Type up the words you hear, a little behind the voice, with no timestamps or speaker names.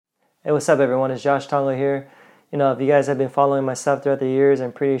Hey, what's up, everyone? It's Josh Tongo here. If you guys have been following my stuff throughout the years,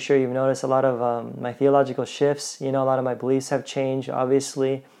 I'm pretty sure you've noticed a lot of my theological shifts. A lot of my beliefs have changed,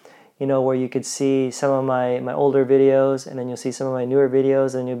 obviously. Where you could see some of my older videos, and then you'll see some of my newer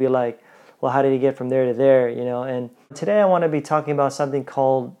videos, and you'll be like, well, how did he get from there to there? And today I want to be talking about something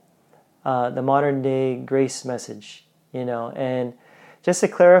called the modern day grace message. And just to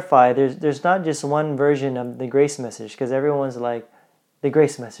clarify, there's not just one version of the grace message, because everyone's like, the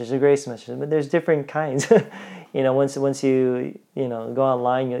grace message, but there's different kinds. Once you go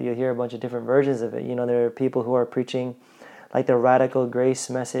online, you'll hear a bunch of different versions of it. There are people who are preaching like the radical grace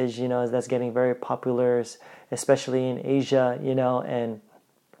message, that's getting very popular, especially in Asia, and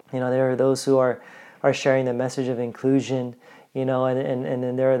there are those who are sharing the message of inclusion, and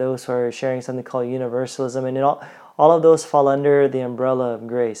then there are those who are sharing something called universalism, and all of those fall under the umbrella of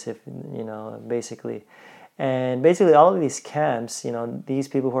grace, basically. And basically all of these camps, these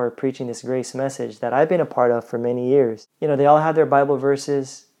people who are preaching this grace message that I've been a part of for many years, they all have their Bible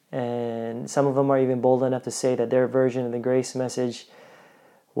verses, and some of them are even bold enough to say that their version of the grace message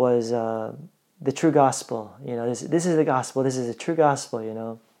was the true gospel. This is the gospel, this is the true gospel,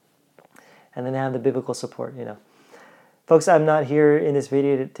 and then they have the biblical support. Folks, I'm not here in this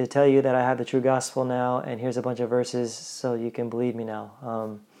video to tell you that I have the true gospel now, and here's a bunch of verses so you can believe me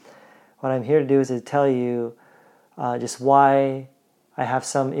now. What I'm here to do is to tell you just why I have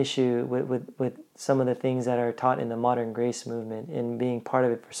some issue with some of the things that are taught in the modern grace movement. And being part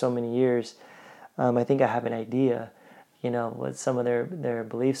of it for so many years, I think I have an idea, what some of their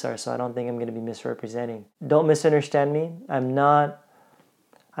beliefs are. So I don't think I'm going to be misrepresenting. Don't misunderstand me. I'm not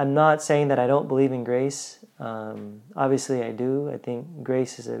saying that I don't believe in grace. Obviously, I do. I think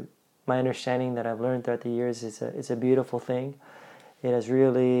grace is my understanding that I've learned throughout the years. It's a beautiful thing. It has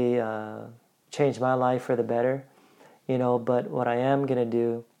really changed my life for the better, but what I am going to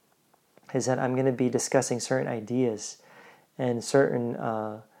do is that I'm going to be discussing certain ideas and certain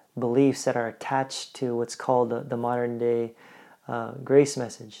beliefs that are attached to what's called the modern day grace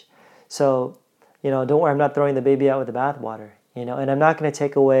message. So, don't worry, I'm not throwing the baby out with the bathwater, and I'm not going to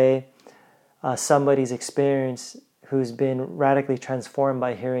take away somebody's experience who's been radically transformed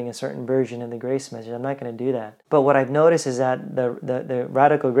by hearing a certain version of the grace message. I'm not going to do that. But what I've noticed is that the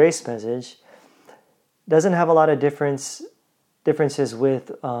radical grace message doesn't have a lot of differences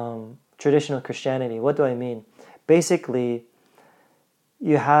with traditional Christianity. What do I mean? Basically,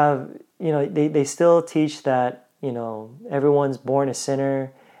 you have, they still teach that, everyone's born a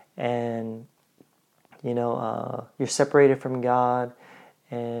sinner, and, you're separated from God,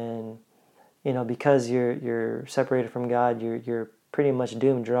 and because you're separated from God, you're pretty much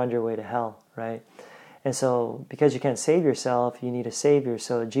doomed. You're on your way to hell, right? And so, because you can't save yourself, you need a Savior.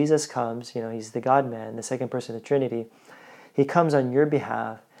 So Jesus comes. He's the God-man, the second person of the Trinity. He comes on your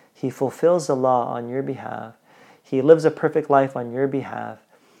behalf. He fulfills the law on your behalf. He lives a perfect life on your behalf.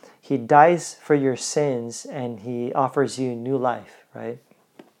 He dies for your sins, and He offers you new life, right?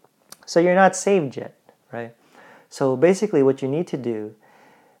 So you're not saved yet, right? So basically, what you need to do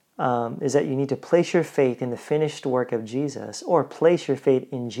is that you need to place your faith in the finished work of Jesus, or place your faith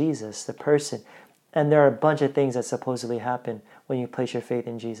in Jesus, the person. And there are a bunch of things that supposedly happen when you place your faith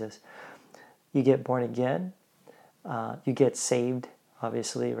in Jesus. You get born again. You get saved,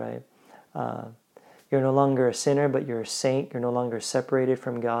 obviously, right? You're no longer a sinner, but you're a saint. You're no longer separated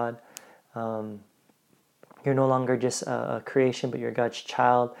from God. You're no longer just a creation, but you're God's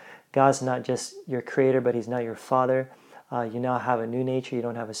child. God's not just your creator, but He's not your father. You now have a new nature. You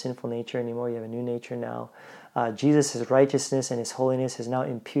don't have a sinful nature anymore. You have a new nature now. Jesus' righteousness and His holiness is now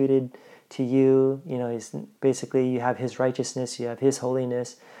imputed to you. He's basically, you have His righteousness, you have His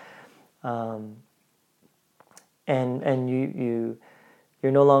holiness, and you're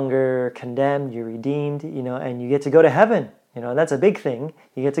no longer condemned. You're redeemed. And you get to go to heaven. That's a big thing.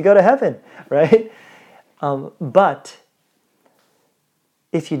 You get to go to heaven, right? But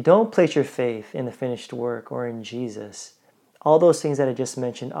if you don't place your faith in the finished work or in Jesus, all those things that I just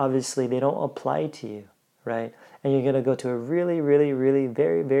mentioned, obviously, they don't apply to you, right? And you're going to go to a really, really, really,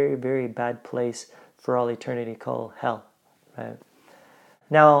 very, very, very bad place for all eternity called hell, right?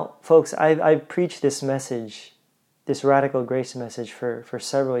 Now, folks, I've preached this message, this radical grace message for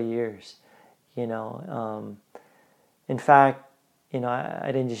several years, In fact,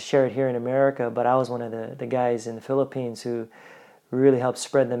 I didn't just share it here in America, but I was one of the guys in the Philippines who really helped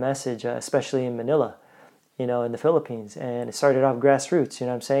spread the message, especially in Manila, in the Philippines. And it started off grassroots, what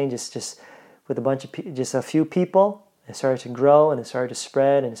I'm saying? Just with just a few people. It started to grow, and it started to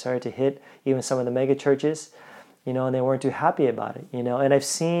spread, and it started to hit even some of the mega churches, and they weren't too happy about it, And I've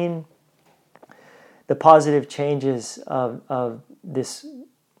seen the positive changes of this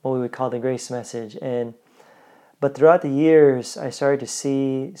what we would call the grace message. But throughout the years, I started to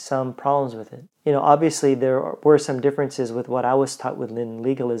see some problems with it. Obviously there were some differences with what I was taught within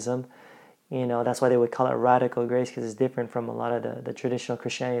legalism. That's why they would call it radical grace, because it's different from a lot of the traditional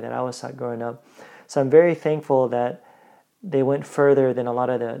Christianity that I was taught growing up. So I'm very thankful that they went further than a lot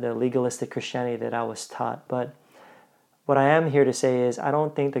of the legalistic Christianity that I was taught. But what I am here to say is I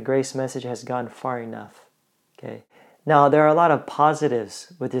don't think the grace message has gone far enough. Okay. Now, there are a lot of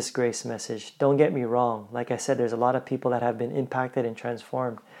positives with this grace message. Don't get me wrong. Like I said, there's a lot of people that have been impacted and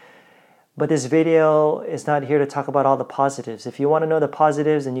transformed. But this video is not here to talk about all the positives. If you want to know the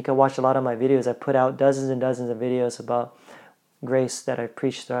positives, then you can watch a lot of my videos. I put out dozens and dozens of videos about grace that I've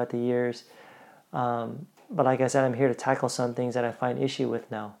preached throughout the years. But like I said, I'm here to tackle some things that I find issue with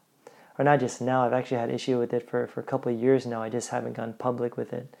now. Or not just now, I've actually had issue with it for a couple of years now. I just haven't gone public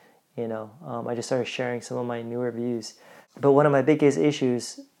with it. I just started sharing some of my newer views. But one of my biggest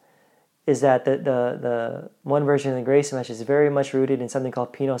issues is that the one version of the grace message is very much rooted in something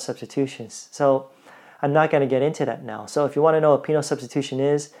called penal substitutions. So I'm not going to get into that now. So if you want to know what penal substitution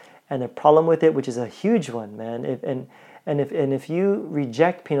is and the problem with it, which is a huge one, man, if you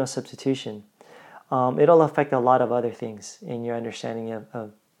reject penal substitution, it'll affect a lot of other things in your understanding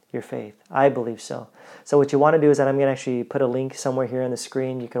of your faith. I believe so. So what you want to do is that I'm going to actually put a link somewhere here on the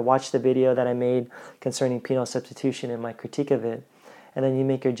screen. You can watch the video that I made concerning penal substitution and my critique of it, and then you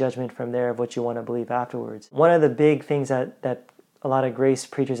make your judgment from there of what you want to believe afterwards. One of the big things that a lot of grace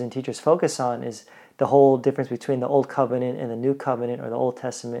preachers and teachers focus on is the whole difference between the Old Covenant and the New Covenant, or the Old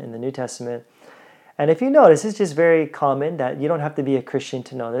Testament and the New Testament. And if you notice, it's just very common that you don't have to be a Christian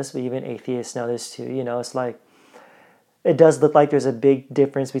to know this, but even atheists know this too. It's like, it does look like there's a big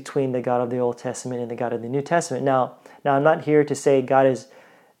difference between the God of the Old Testament and the God of the New Testament. Now I'm not here to say God is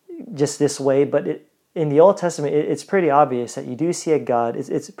just this way, but in the Old Testament, it's pretty obvious that you do see a God.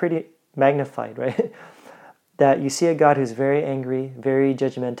 It's pretty magnified, right? That you see a God who's very angry, very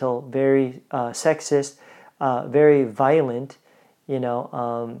judgmental, very sexist, very violent,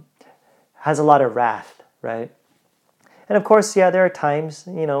 has a lot of wrath, right? And of course, yeah, there are times,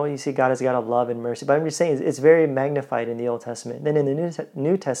 you see God as a God of love and mercy. But I'm just saying it's very magnified in the Old Testament. Then in the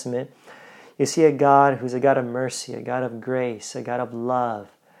New Testament, you see a God who's a God of mercy, a God of grace, a God of love,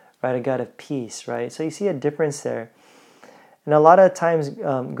 right? A God of peace, right? So you see a difference there. And a lot of times,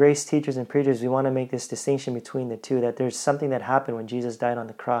 grace teachers and preachers, we want to make this distinction between the two, that there's something that happened when Jesus died on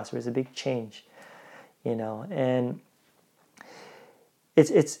the cross. There was a big change, And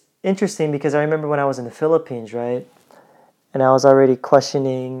it's interesting because I remember when I was in the Philippines, right? And I was already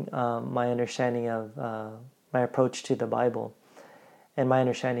questioning my understanding of my approach to the Bible and my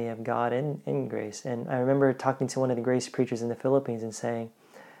understanding of God and grace. And I remember talking to one of the grace preachers in the Philippines and saying,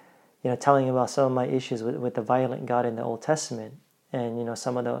 telling him about some of my issues with the violent God in the Old Testament, and,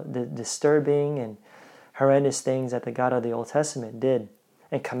 some of the disturbing and horrendous things that the God of the Old Testament did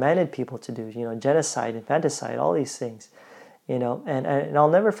and commanded people to do, genocide, infanticide, all these things, and I'll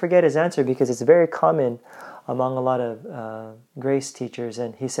never forget his answer, because it's very common among a lot of grace teachers.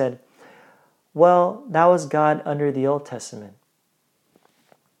 And he said, well, that was God under the Old Testament.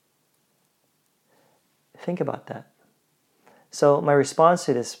 Think about that. So my response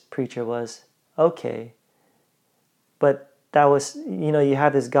to this preacher was, okay, but that was, you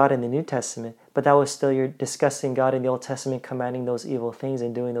have this God in the New Testament, but that was still, you're discussing God in the Old Testament commanding those evil things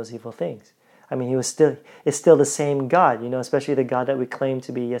and doing those evil things. I mean, it's still the same God, especially the God that we claim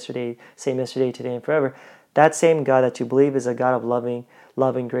to be same yesterday, today, and forever. That same God that you believe is a God of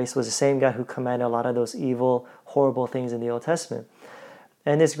love and grace was the same God who commanded a lot of those evil, horrible things in the Old Testament.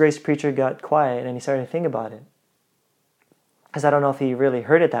 And this grace preacher got quiet and he started to think about it. Because I don't know if he really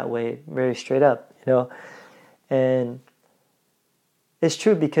heard it that way, very straight up, And it's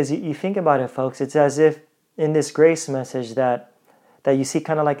true, because you think about it, folks. It's as if in this grace message that you see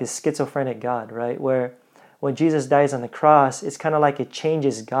kind of like a schizophrenic God, right? Where when Jesus dies on the cross, it's kind of like it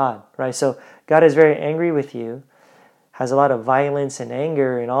changes God, right? So God is very angry with you, has a lot of violence and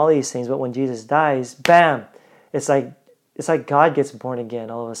anger and all these things. But when Jesus dies, bam, it's like God gets born again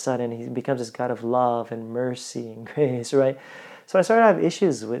all of a sudden. He becomes this God of love and mercy and grace, right? So I started to have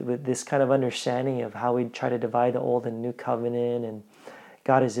issues with this kind of understanding of how we try to divide the Old and New Covenant, and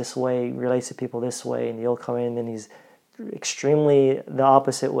God is this way, relates to people this way in the Old Covenant, and he's extremely the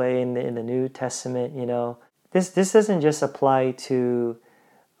opposite way in the New Testament, This doesn't just apply to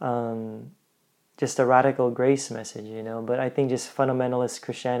just a radical grace message, but I think just fundamentalist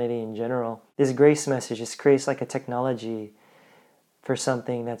Christianity in general. This grace message just creates like a technology for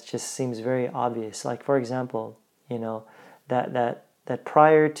something that just seems very obvious. Like, for example, that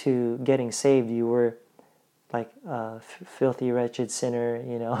prior to getting saved, you were like filthy, wretched sinner,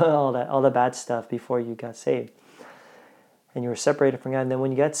 all the bad stuff before you got saved. And you were separated from God. And then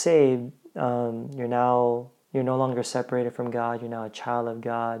when you got saved, you're no longer separated from God. You're now a child of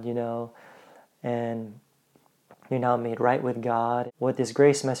God, and you're now made right with God. What this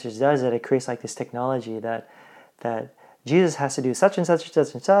grace message does is that it creates like this technology that Jesus has to do such and such and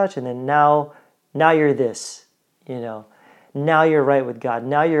such and such, and then now you're this, Now you're right with God.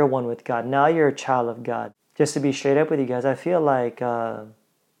 Now you're one with God. Now you're a child of God. Just to be straight up with you guys, I feel like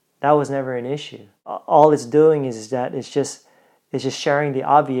that was never an issue. All it's doing is that it's just sharing the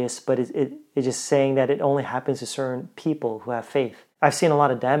obvious, but it's just saying that it only happens to certain people who have faith. I've seen a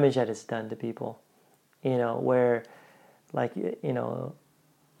lot of damage that it's done to people, where like,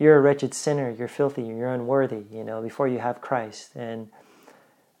 you're a wretched sinner, you're filthy, you're unworthy, before you have Christ. And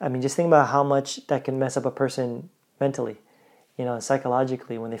I mean, just think about how much that can mess up a person mentally,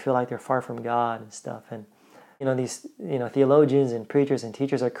 psychologically, when they feel like they're far from God and stuff. And, these, theologians and preachers and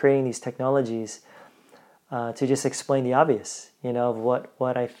teachers are creating these technologies to just explain the obvious, of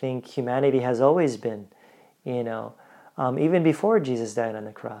what I think humanity has always been, even before Jesus died on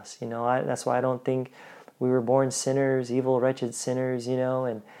the cross. That's why I don't think we were born sinners, evil, wretched sinners,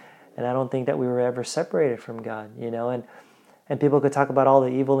 and I don't think that we were ever separated from God, and people could talk about all the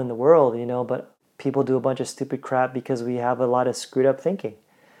evil in the world, but people do a bunch of stupid crap because we have a lot of screwed up thinking,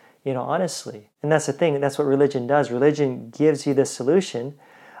 honestly. And that's the thing. That's what religion does. Religion gives you the solution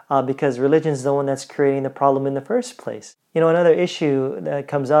because religion's the one that's creating the problem in the first place. Another issue that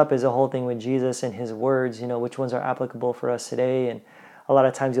comes up is the whole thing with Jesus and his words, which ones are applicable for us today. And a lot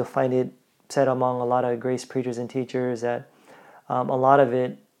of times you'll find it said among a lot of grace preachers and teachers that a lot of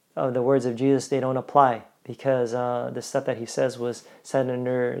the words of Jesus, they don't apply because the stuff that he says was said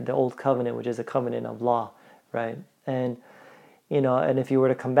under the old covenant, which is a covenant of law, right? And and if you were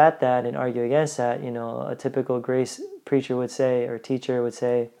to combat that and argue against that, a typical grace preacher would say, or teacher would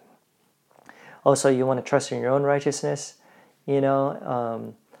say, oh, so you want to trust in your own righteousness? Is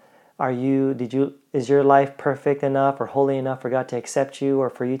your life perfect enough or holy enough for God to accept you or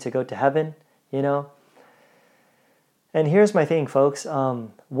for you to go to heaven? And here's my thing, folks.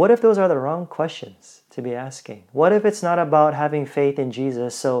 What if those are the wrong questions to be asking? What if it's not about having faith in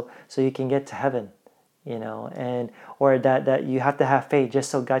Jesus so you can get to heaven, or that you have to have faith just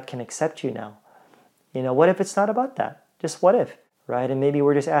so God can accept you now? What if it's not about that? Just what if, right? And maybe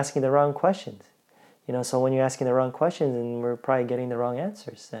we're just asking the wrong questions. So when you're asking the wrong questions, then we're probably getting the wrong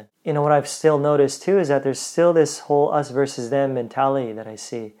answers then. What I've still noticed too is that there's still this whole us versus them mentality that I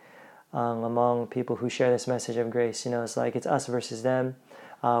see among people who share this message of grace. It's like it's us versus them.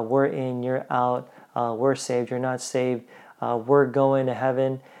 We're in, you're out. We're saved, you're not saved. We're going to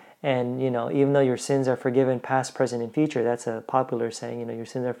heaven. And, even though your sins are forgiven past, present, and future, that's a popular saying, your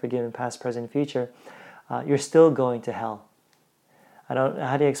sins are forgiven past, present, and future, you're still going to hell.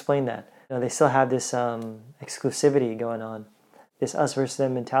 How do you explain that? They still have this exclusivity going on. This us versus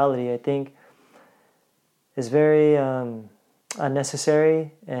them mentality, I think, is very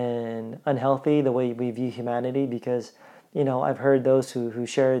unnecessary and unhealthy the way we view humanity because, I've heard those who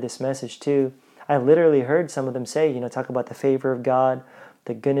share this message too. I've literally heard some of them say, talk about the favor of God,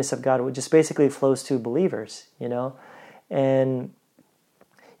 the goodness of God, which just basically flows to believers, And,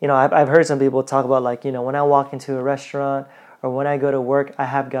 I've heard some people talk about like, when I walk into a restaurant or when I go to work, I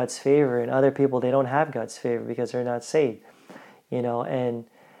have God's favor, and other people, they don't have God's favor because they're not saved, and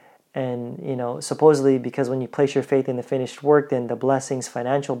supposedly because when you place your faith in the finished work, then the blessings,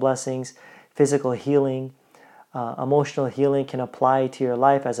 financial blessings, physical healing, emotional healing can apply to your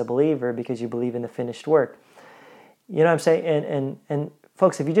life as a believer because you believe in the finished work. You know what I'm saying? And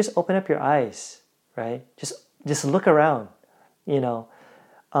folks, if you just open up your eyes, right? Just look around,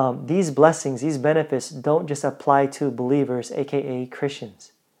 these blessings, these benefits don't just apply to believers, aka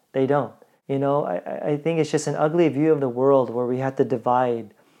Christians. They don't. I think it's just an ugly view of the world where we have to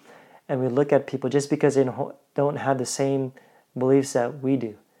divide and we look at people just because they don't have the same beliefs that we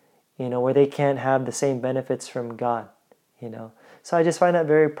do, where they can't have the same benefits from God, So I just find that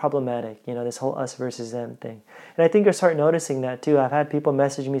very problematic, this whole us versus them thing. And I think you'll start noticing that too. I've had people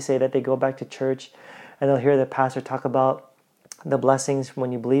message me say that they go back to church and they'll hear the pastor talk about the blessings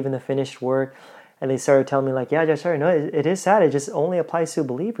when you believe in the finished work, and they started telling me like, yeah, Josh, sorry, no, it is sad. It just only applies to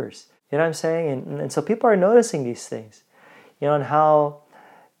believers. You know what I'm saying? And so people are noticing these things, and how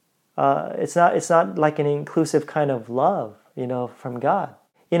it's not like an inclusive kind of love, from God.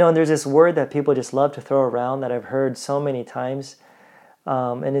 And there's this word that people just love to throw around that I've heard so many times,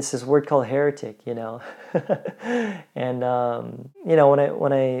 and it's this word called heretic, And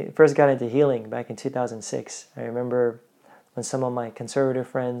when I first got into healing back in 2006, I remember when some of my conservative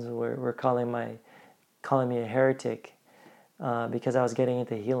friends were calling my calling me a heretic because I was getting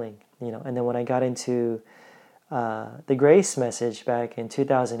into healing, And then when I got into the grace message back in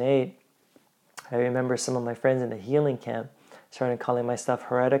 2008, I remember some of my friends in the healing camp started calling my stuff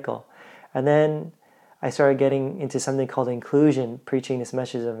heretical. And then I started getting into something called inclusion, preaching this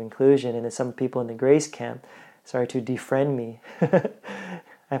message of inclusion, and then some people in the grace camp started to defriend me.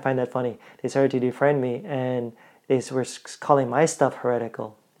 I find that funny. They started to defriend me, and they were calling my stuff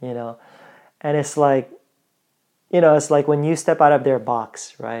heretical, And it's like, it's like when you step out of their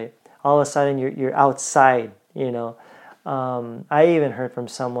box, right? All of a sudden you're outside, I even heard from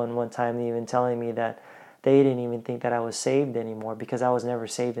someone one time even telling me that they didn't even think that I was saved anymore because I was never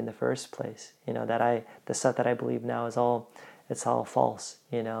saved in the first place. That the stuff that I believe now is all false,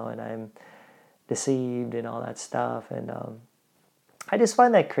 and I'm deceived and all that stuff. And I just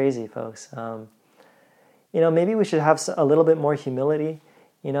find that crazy, folks. Maybe we should have a little bit more humility,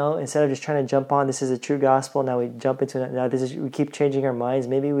 instead of just trying to jump on, this is a true gospel, now we jump into it, now we keep changing our minds.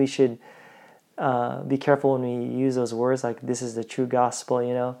 Maybe we should be careful when we use those words like this is the true gospel,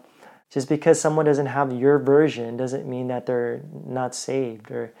 Just because someone doesn't have your version doesn't mean that they're not saved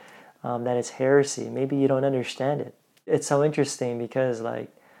or that it's heresy. Maybe you don't understand it. It's so interesting because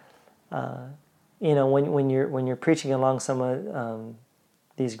when you're preaching along some of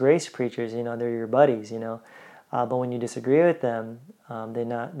these grace preachers, they're your buddies, but when you disagree with them, they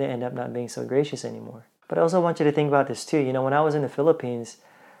end up not being so gracious anymore. But I also want you to think about this too. When I was in the Philippines,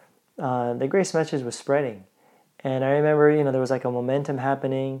 the grace message was spreading, and I remember there was like a momentum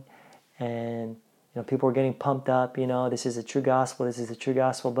happening, and people were getting pumped up. This is the true gospel. This is the true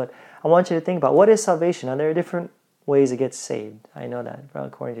gospel. But I want you to think about, what is salvation? Now, there are different ways to get saved. I know that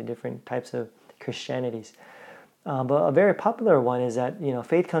according to different types of Christianities. But a very popular one is that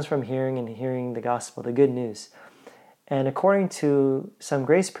faith comes from hearing, and hearing the gospel, the good news. And according to some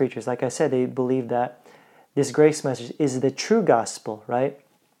grace preachers, like I said, they believe that this grace message is the true gospel, right?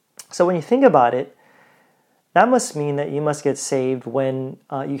 So when you think about it, that must mean that you must get saved when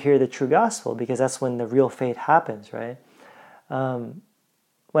you hear the true gospel, because that's when the real faith happens, right?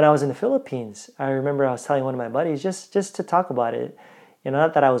 When I was in the Philippines, I remember I was telling one of my buddies just to talk about it.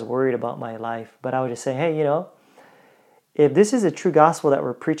 Not that I was worried about my life, but I would just say, hey, if this is a true gospel that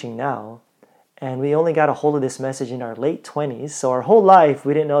we're preaching now, and we only got a hold of this message in our late 20s, so our whole life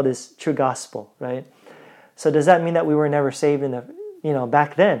we didn't know this true gospel, right? So does that mean that we were never saved in the,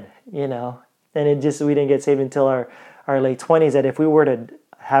 back then, And we didn't get saved until our late 20s, that if we were to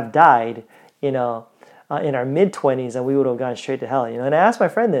have died, in our mid-20s, then we would have gone straight to hell, And I asked my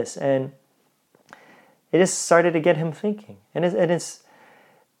friend this, and it just started to get him thinking. And it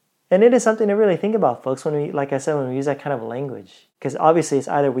is something to really think about, folks, when we use that kind of language. Because obviously it's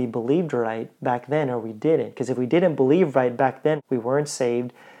either we believed right back then or we didn't. Because if we didn't believe right back then, we weren't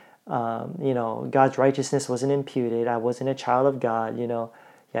saved. God's righteousness wasn't imputed. I wasn't a child of God, yada,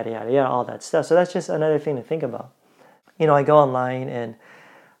 yada, yada, all that stuff. So that's just another thing to think about. I go online and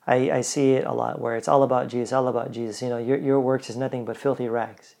I see it a lot where it's all about Jesus, all about Jesus. Your works is nothing but filthy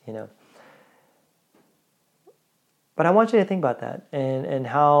rags, But I want you to think about that and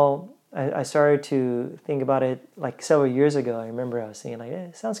how I started to think about it like several years ago. I remember I was thinking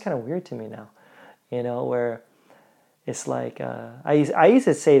it sounds kind of weird to me now, where it's like, I used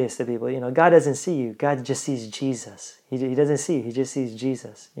to say this to people, God doesn't see you. God just sees Jesus. He doesn't see you. He just sees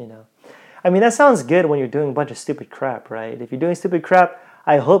Jesus, I mean, that sounds good when you're doing a bunch of stupid crap, right? If you're doing stupid crap,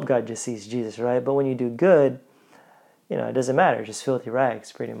 I hope God just sees Jesus, right? But when you do good, it doesn't matter. Just filthy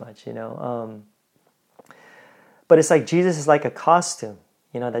rags, pretty much, But it's like Jesus is like a costume,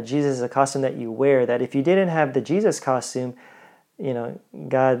 that Jesus is a costume that you wear, that if you didn't have the Jesus costume,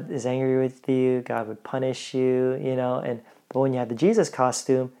 God is angry with you, God would punish you, but when you have the Jesus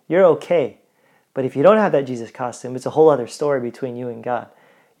costume, you're okay. But if you don't have that Jesus costume, it's a whole other story between you and God.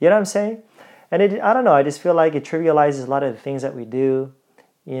 You know what I'm saying? And I don't know, I just feel like it trivializes a lot of the things that we do,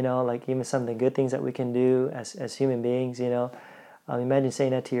 like even some of the good things that we can do as human beings, Imagine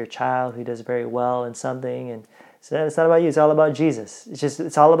saying that to your child who does very well in something, and so it's not about you, it's all about Jesus.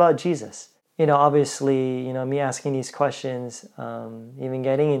 It's all about Jesus. Obviously, me asking these questions, even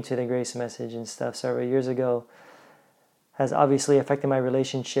getting into the grace message and stuff several years ago, has obviously affected my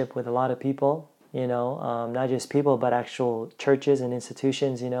relationship with a lot of people, not just people, but actual churches and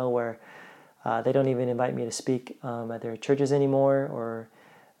institutions, where they don't even invite me to speak at their churches anymore, or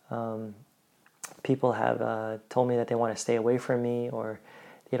people have told me that they want to stay away from me, or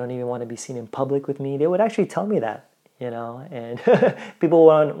they don't even want to be seen in public with me. They would actually tell me that, and people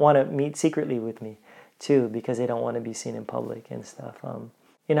want to meet secretly with me too, because they don't want to be seen in public and stuff.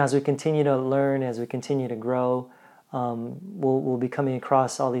 As we continue to learn, as we continue to grow, we'll be coming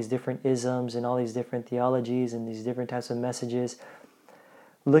across all these different isms and all these different theologies and these different types of messages.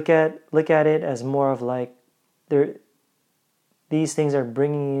 Look at it as more of like these things are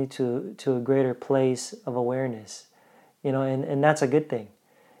bringing you to a greater place of awareness, and that's a good thing,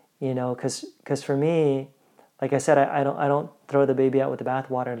 because for me, like I said, I don't throw the baby out with the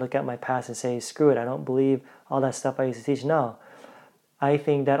bathwater and look at my past and say, screw it, I don't believe all that stuff I used to teach. No, I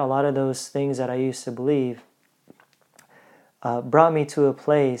think that a lot of those things that I used to believe brought me to a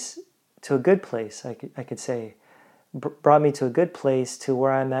place, to a good place, I could say, brought me to a good place to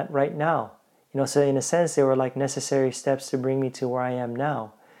where I'm at right now. So in a sense, they were like necessary steps to bring me to where I am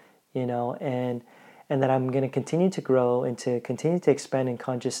now, and that I'm going to continue to grow and to continue to expand in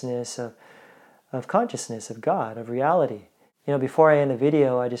consciousness of consciousness, of God, of reality. Before I end the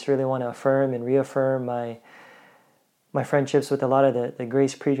video, I just really want to affirm and reaffirm my friendships with a lot of the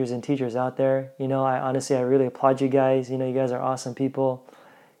grace preachers and teachers out there. I really applaud you guys. You guys are awesome people.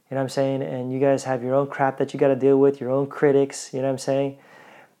 You know what I'm saying? And you guys have your own crap that you got to deal with, your own critics, you know what I'm saying?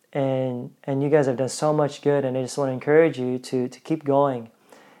 And you guys have done so much good, and I just want to encourage you to keep going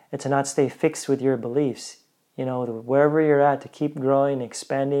and to not stay fixed with your beliefs. Wherever you're at, to keep growing,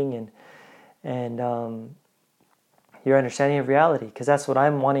 expanding, and your understanding of reality, because that's what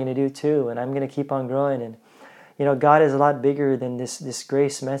I'm wanting to do too, and I'm going to keep on growing. And God is a lot bigger than this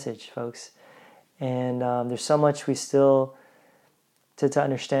grace message, folks. And there's so much we still to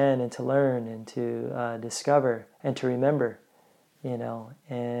understand and to learn and to discover and to remember,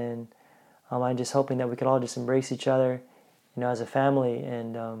 and I'm just hoping that we could all just embrace each other, as a family,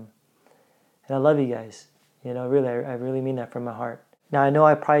 and I love you guys, really, I really mean that from my heart. Now, I know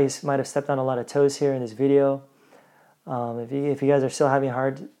I probably might have stepped on a lot of toes here in this video. If you guys are still having a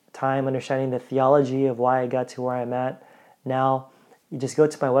hard time understanding the theology of why I got to where I'm at now, you just go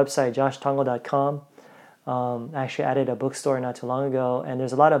to my website, joshtongol.com. I actually added a bookstore not too long ago, and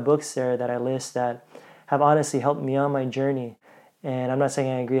there's a lot of books there that I list that have honestly helped me on my journey. And I'm not saying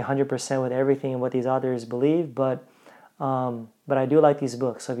I agree 100% with everything and what these authors believe, but I do like these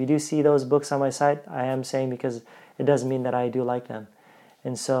books. So if you do see those books on my site, I am saying because it doesn't mean that I do like them.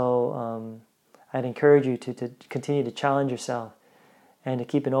 And so I'd encourage you to continue to challenge yourself and to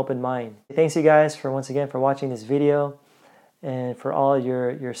keep an open mind. Thanks you guys once again for watching this video, and for all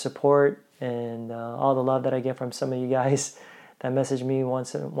your support and all the love that I get from some of you guys that message me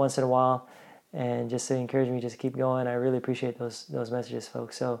once in a while, and just to encourage me just to keep going. I really appreciate those messages,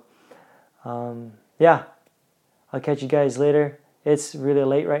 folks. So yeah, I'll catch you guys later. It's really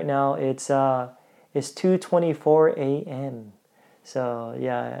late right now. It's 2:24 a.m. So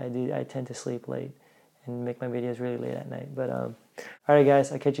yeah, I tend to sleep late and make my videos really late at night. But all right,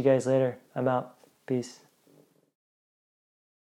 guys, I'll catch you guys later. I'm out. Peace.